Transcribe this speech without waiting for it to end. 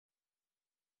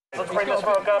Let's bring the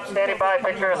smoke up. Standing by.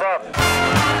 Pictures up.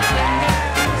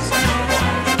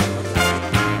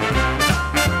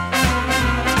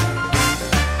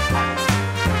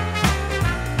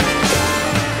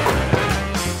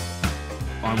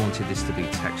 I wanted this to be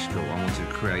textural. I wanted to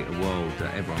create a world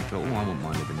that everyone thought, oh, I wouldn't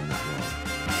mind living in that world.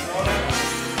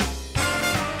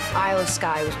 Isle of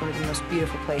Skye was one of the most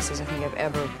beautiful places I think I've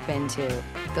ever been to.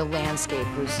 The landscape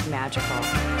was magical.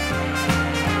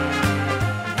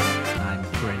 I'm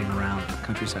parading around the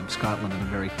countryside of Scotland in a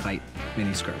very tight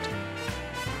miniskirt,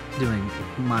 doing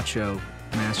macho,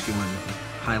 masculine,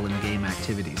 Highland game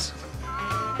activities.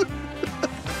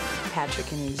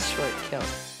 Patrick in his short kilt.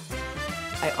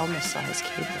 I almost saw his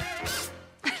cable.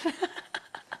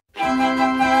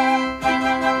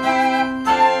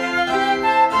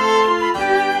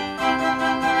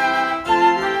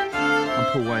 I'm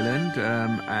Paul Wayland,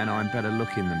 and I'm better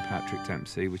looking than Patrick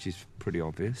Dempsey, which is pretty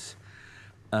obvious.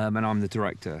 And I'm the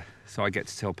director, so I get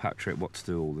to tell Patrick what to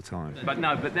do all the time. But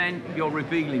then you're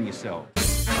revealing yourself.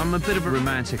 I'm a bit of a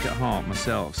romantic at heart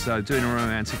myself, so doing a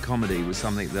romantic comedy was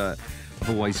something that I've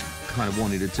always kind of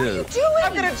wanted to do. What are you doing?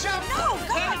 I'm gonna jump! No,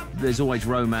 God! There's always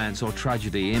romance or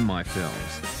tragedy in my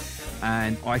films,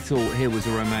 and I thought here was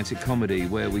a romantic comedy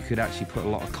where we could actually put a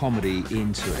lot of comedy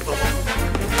into it.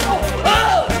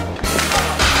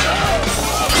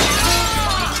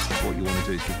 What you want to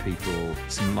do is give people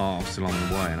some laughs along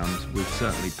the way, and we've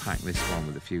certainly packed this one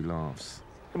with a few laughs.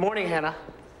 Good morning, Hannah.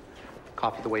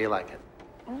 Coffee the way you like it.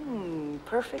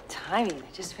 Perfect timing.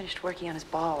 I just finished working on his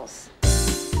balls.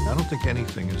 I don't think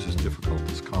anything is as difficult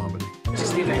as comedy.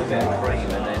 Just give it a bit of cream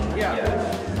and then... Yeah.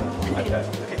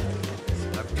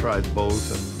 I've tried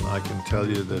both, and I can tell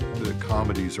you that the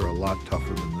comedies are a lot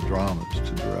tougher than the dramas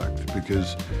to direct,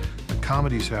 because the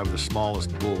comedies have the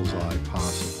smallest bullseye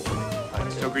possible. I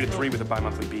still agree to 3 with a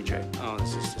bi-monthly BJ. Oh,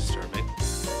 this is disturbing.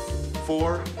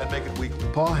 4, and make it weekly.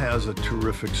 Paul has a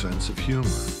terrific sense of humor,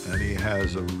 and he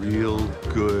has a real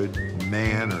good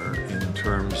manner in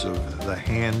terms of the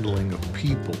handling of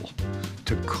people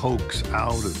to coax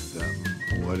out of them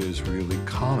what is really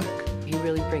comic. He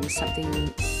really brings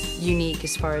something unique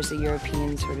as far as the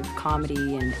European sort of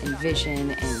comedy and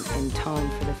vision and tone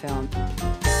for the film.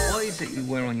 What is it you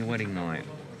wear on your wedding night?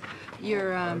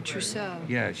 Your trousseau.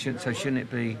 Yeah, so shouldn't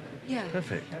it be Yeah.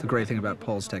 perfect? The great thing about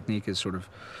Paul's technique is sort of,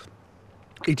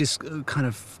 he just kind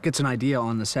of gets an idea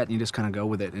on the set and you just kind of go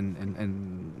with it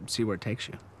and see where it takes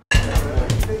you.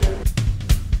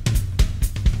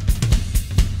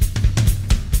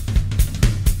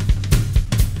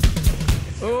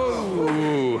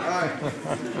 Oh! All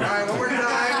right, one more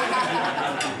time.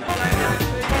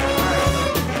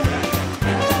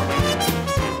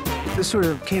 This sort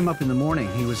of came up in the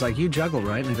morning. He was like, you juggle,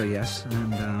 right? And I go, yes.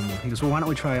 And he goes, well, why don't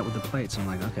we try it with the plates? I'm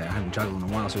like, okay, I haven't juggled in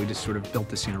a while, so we just sort of built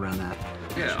the scene around that.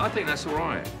 Yeah, I think that's all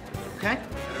right. Okay?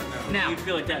 Now, You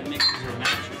feel like that mixes or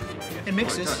matches? it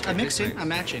mixes. I'm mixing, I'm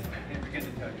matching.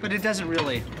 But it doesn't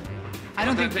really. I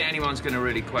don't think anyone's going to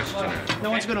really question it. no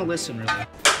one's going to listen, really.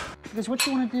 Because what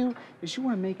you want to do is you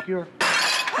want to make your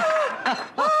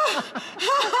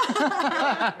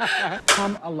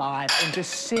come alive and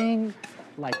just sing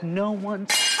like no one.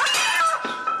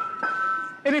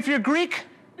 And if you're Greek,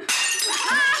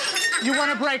 you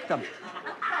want to break them.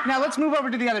 Now let's move over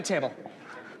to the other table.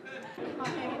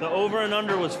 The over and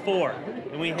under was 4,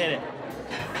 and we hit it.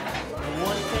 In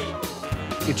one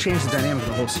take. It changed the dynamic of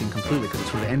the whole scene completely because it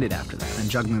sort of ended after that. And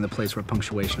juggling the plates were a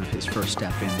punctuation of his first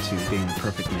step into being the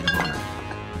perfect maid of honor.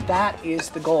 That is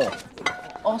the goal.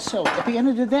 Also, at the end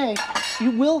of the day, you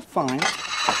will find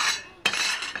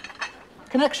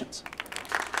connections.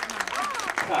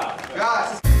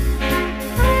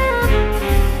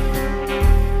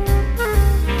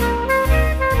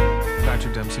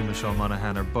 Patrick Dempsey and Michelle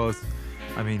Monaghan are both,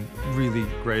 I mean, really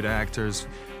great actors.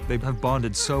 They have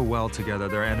bonded so well together.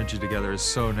 Their energy together is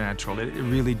so natural. It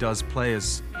really does play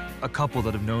as a couple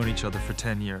that have known each other for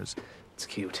 10 years. It's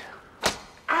cute.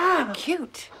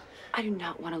 Cute. I do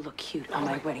not want to look cute on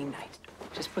my wedding night.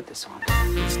 Just put this on.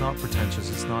 It's not pretentious,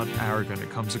 it's not arrogant, it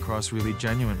comes across really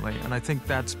genuinely. And I think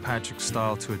that's Patrick's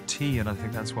style to a T, and I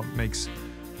think that's what makes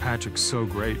Patrick so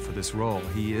great for this role.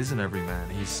 He is an everyman.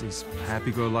 He's a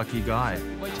happy-go-lucky guy.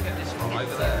 Where'd you get this from?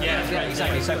 Over there? Yeah,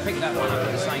 exactly. So pick that one up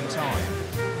at the same time.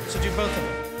 So do both of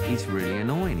them. He's really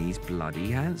annoying. He's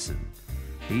bloody handsome.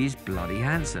 He's bloody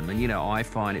handsome. And, you know, I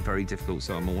find it very difficult,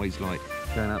 so I'm always, like,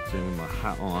 going up to him with my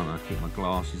hat on. I keep my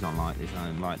glasses on like this, and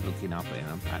I'm, like, looking up at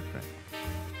him. Patrick.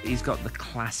 He's got the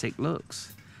classic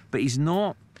looks, but he's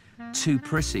not too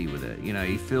prissy with it. You know,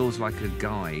 he feels like a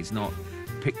guy. He's not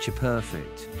picture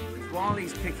perfect. While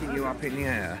he's picking you up in the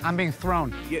air... I'm being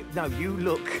thrown. No, you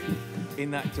look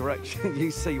in that direction,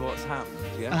 you see what's happened,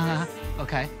 yeah?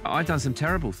 Okay. I've done some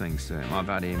terrible things to him. I've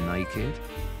had him naked.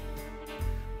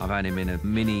 I've had him in a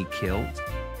mini kilt.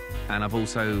 And I've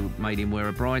also made him wear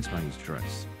a bridesmaid's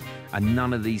dress. And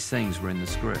none of these things were in the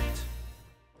script.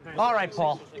 All right,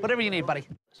 Paul. Whatever you need, buddy.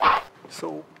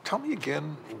 So tell me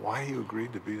again why you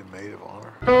agreed to be the maid of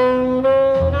honor.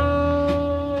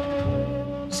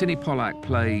 Sidney Pollack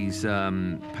plays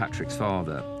Patrick's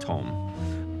father, Tom.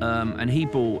 And he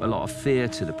brought a lot of fear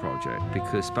to the project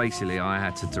because basically I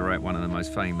had to direct one of the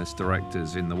most famous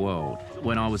directors in the world.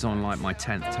 When I was on like my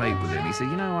 10th take with him, he said,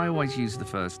 you know, I always use the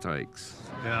first takes.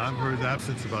 Yeah, I've heard that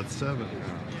since about 7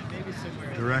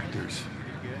 directors.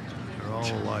 They're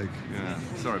all alike. Yeah,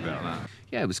 sorry about that.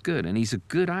 Yeah, it was good, and he's a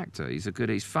good actor. He's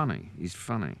funny. He's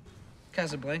funny.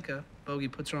 Casablanca, Bogey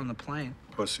puts her on the plane.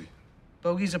 Pussy.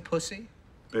 Bogey's a pussy?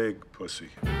 Big pussy.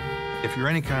 If you're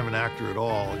any kind of an actor at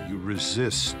all, you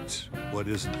resist what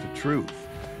isn't the truth,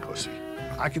 pussy.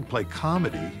 I can play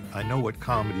comedy. I know what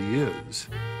comedy is.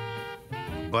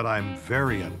 But I'm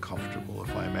very uncomfortable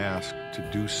if I'm asked to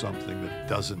do something that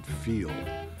doesn't feel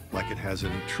like it has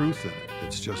any truth in it.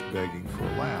 It's just begging for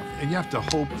a laugh. And you have to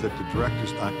hope that the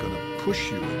director's not going to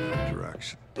push you in that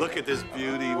direction. Look at this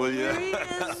beauty, will you?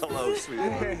 Hello,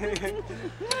 sweetheart.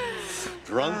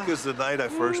 Drunk as the night I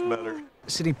first met her.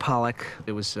 Sidney Pollack,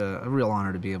 it was a real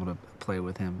honor to be able to play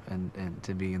with him and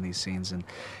to be in these scenes. And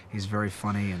he's very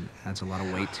funny and adds a lot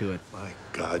of weight to it. My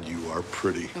God, you are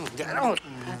pretty.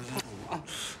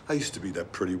 I used to be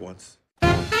that pretty once.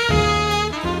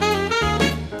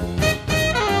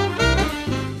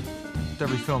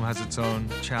 Every film has its own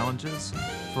challenges.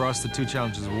 For us, the two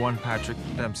challenges were one, Patrick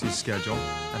Dempsey's schedule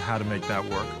and how to make that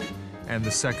work. And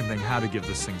the second thing, how to give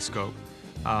this thing scope.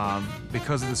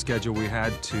 Because of the schedule, we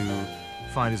had to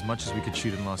find as much as we could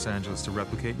shoot in Los Angeles to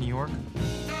replicate New York.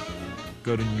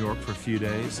 Go to New York for a few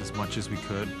days, as much as we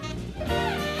could.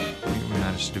 We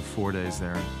managed to do 4 days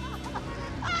there.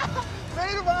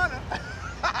 Maid of honor.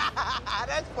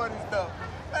 That's funny stuff.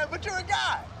 Man, but you're a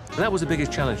guy. That was the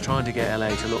biggest challenge, trying to get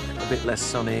LA to look a bit less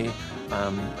sunny,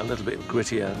 a little bit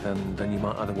grittier than you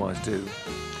might otherwise do.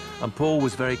 And Paul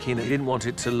was very keen that he didn't want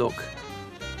it to look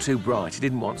too bright. He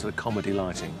didn't want sort of comedy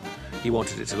lighting. He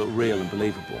wanted it to look real and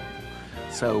believable.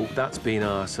 So that's been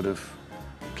our sort of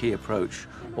key approach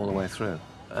all the way through.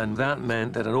 And that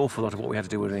meant that an awful lot of what we had to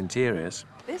do with the interiors.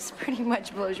 This pretty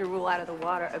much blows your rule out of the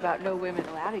water about no women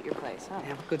allowed at your place, huh?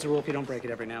 Yeah, good's a rule if you don't break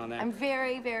it every now and then. I'm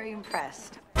very, very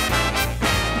impressed.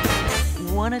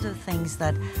 One of the things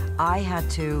that I had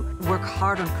to work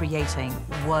hard on creating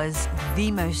was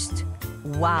the most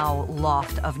wow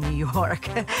loft of New York.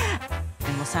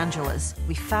 In Los Angeles,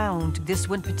 we found this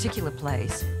one particular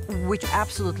place which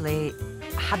absolutely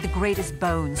had the greatest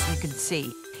bones you could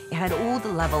see. It had all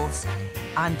the levels,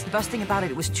 and the best thing about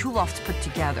it, it was two lofts put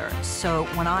together. So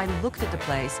when I looked at the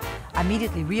place, I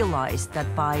immediately realized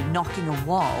that by knocking a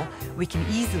wall, we can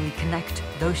easily connect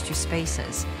those two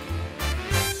spaces.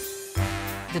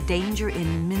 The danger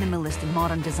in minimalist and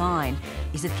modern design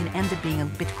is it can end up being a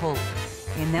bit cold.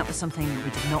 And that was something we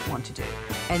did not want to do.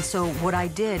 And so what I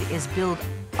did is build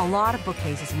a lot of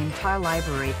bookcases, an entire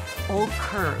library, all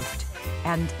curved,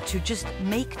 and to just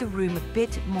make the room a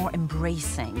bit more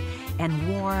embracing and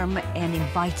warm and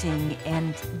inviting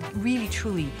and really,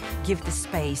 truly give the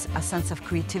space a sense of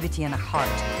creativity and a heart.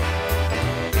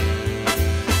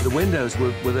 The windows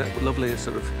were that lovely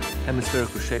sort of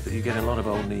hemispherical shape that you get in a lot of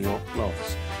old New York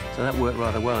lofts. So that worked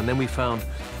rather well. And then we found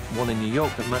one in New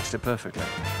York that matched it perfectly.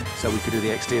 So we could do the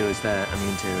exteriors there and the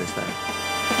interiors there.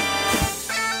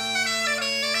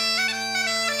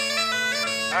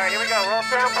 All right, here we go. Roll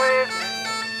sound, please.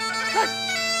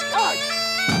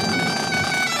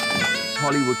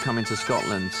 Hollywood coming to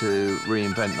Scotland to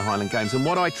reinvent the Highland Games. And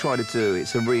what I try to do,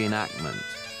 it's a reenactment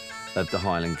of the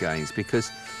Highland Games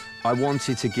because I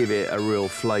wanted to give it a real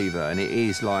flavour, and it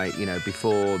is like, you know,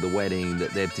 before the wedding that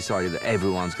they've decided that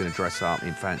everyone's going to dress up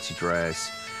in fancy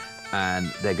dress and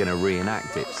they're going to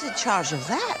reenact it. Who's in charge of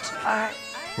that?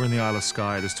 We're in the Isle of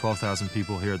Skye. There's 12,000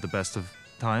 people here at the best of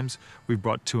times. We've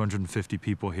brought 250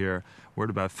 people here. We're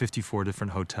at about 54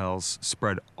 different hotels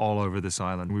spread all over this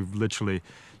island. We've literally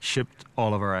shipped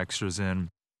all of our extras in.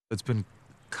 It's been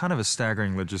kind of a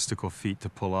staggering logistical feat to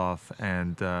pull off,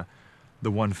 and the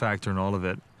one factor in all of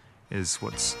it is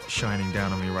what's shining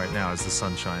down on me right now is the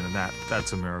sunshine, and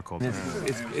that's a miracle.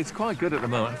 It's quite good at the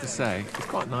moment, I have to say. It's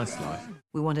quite nice life.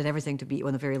 We wanted everything to be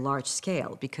on a very large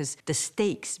scale because the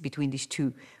stakes between these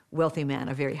two wealthy men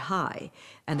are very high,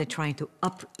 and they're trying to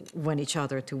outwin each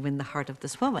other to win the heart of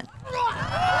this woman.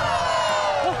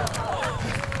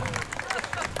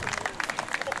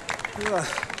 Good.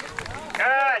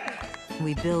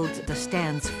 We build the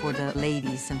stands for the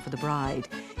ladies and for the bride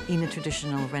in a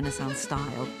traditional Renaissance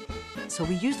style. So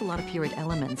we used a lot of period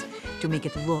elements to make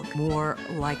it look more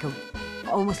like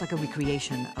almost like a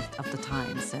recreation of the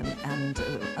times, and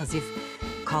as if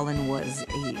Colin was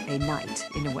a knight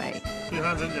in a way. Put your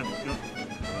hands in there.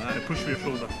 Yeah. And push for your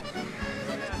shoulder.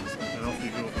 And off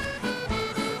you go.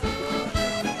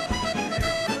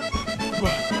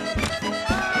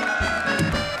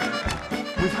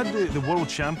 We've had the world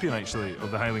champion, actually,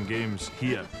 of the Highland Games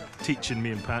here, teaching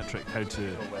me and Patrick how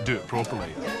to do it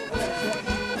properly.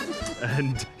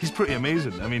 And he's pretty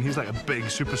amazing. I mean, he's like a big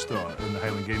superstar in the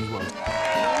Highland Games world.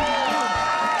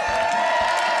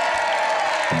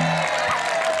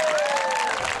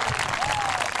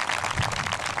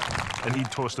 And he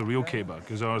tossed a real caber,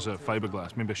 because ours are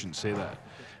fiberglass. Maybe I shouldn't say that.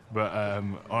 But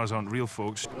ours aren't real,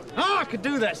 folks. Oh, I could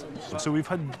do this! So we've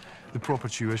had the proper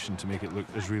tuition to make it look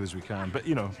as real as we can. But,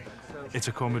 you know, it's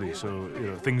a comedy, so, you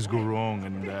know, things go wrong,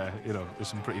 and, you know, there's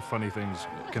some pretty funny things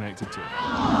connected to it.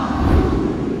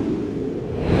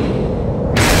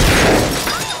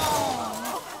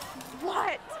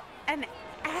 What an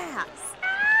ass!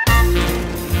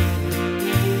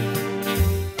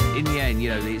 In the end, you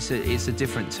know, it's a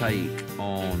different take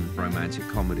on romantic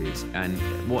comedies, and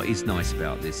what is nice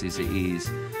about this is it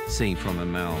is seen from a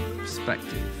male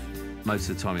perspective. Most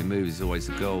of the time in movies, it's always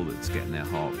the girl that's getting their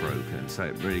heart broken, so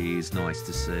it really is nice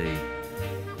to see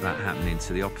that happening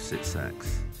to the opposite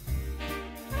sex.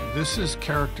 This is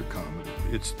character comedy.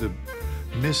 It's the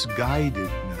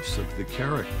misguidedness of the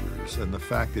characters and the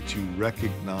fact that you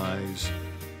recognize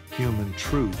human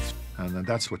truth, and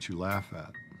that's what you laugh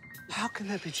at. How can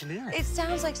that be generic? It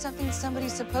sounds like something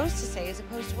somebody's supposed to say as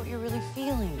opposed to what you're really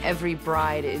feeling. Every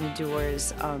bride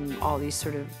endures all these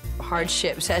sort of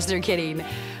hardships as they're getting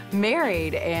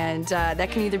married, and that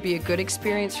can either be a good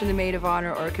experience for the maid of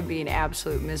honor or it can be an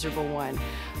absolute miserable one.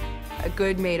 A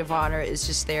good maid of honor is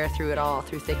just there through it all,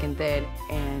 through thick and thin,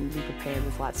 and be prepared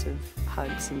with lots of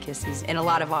hugs and kisses and a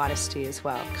lot of honesty as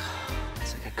well.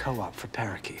 It's like a co-op for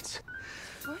parakeets.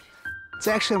 What? It's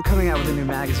actually, I'm coming out with a new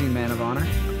magazine, Man of Honor.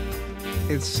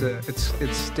 It's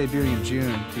debuting in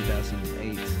June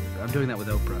 2008. I'm doing that with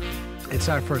Oprah. It's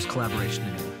our first collaboration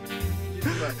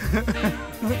together.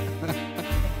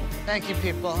 Thank you,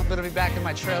 people. I'm gonna be back in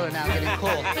my trailer now getting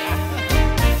cool.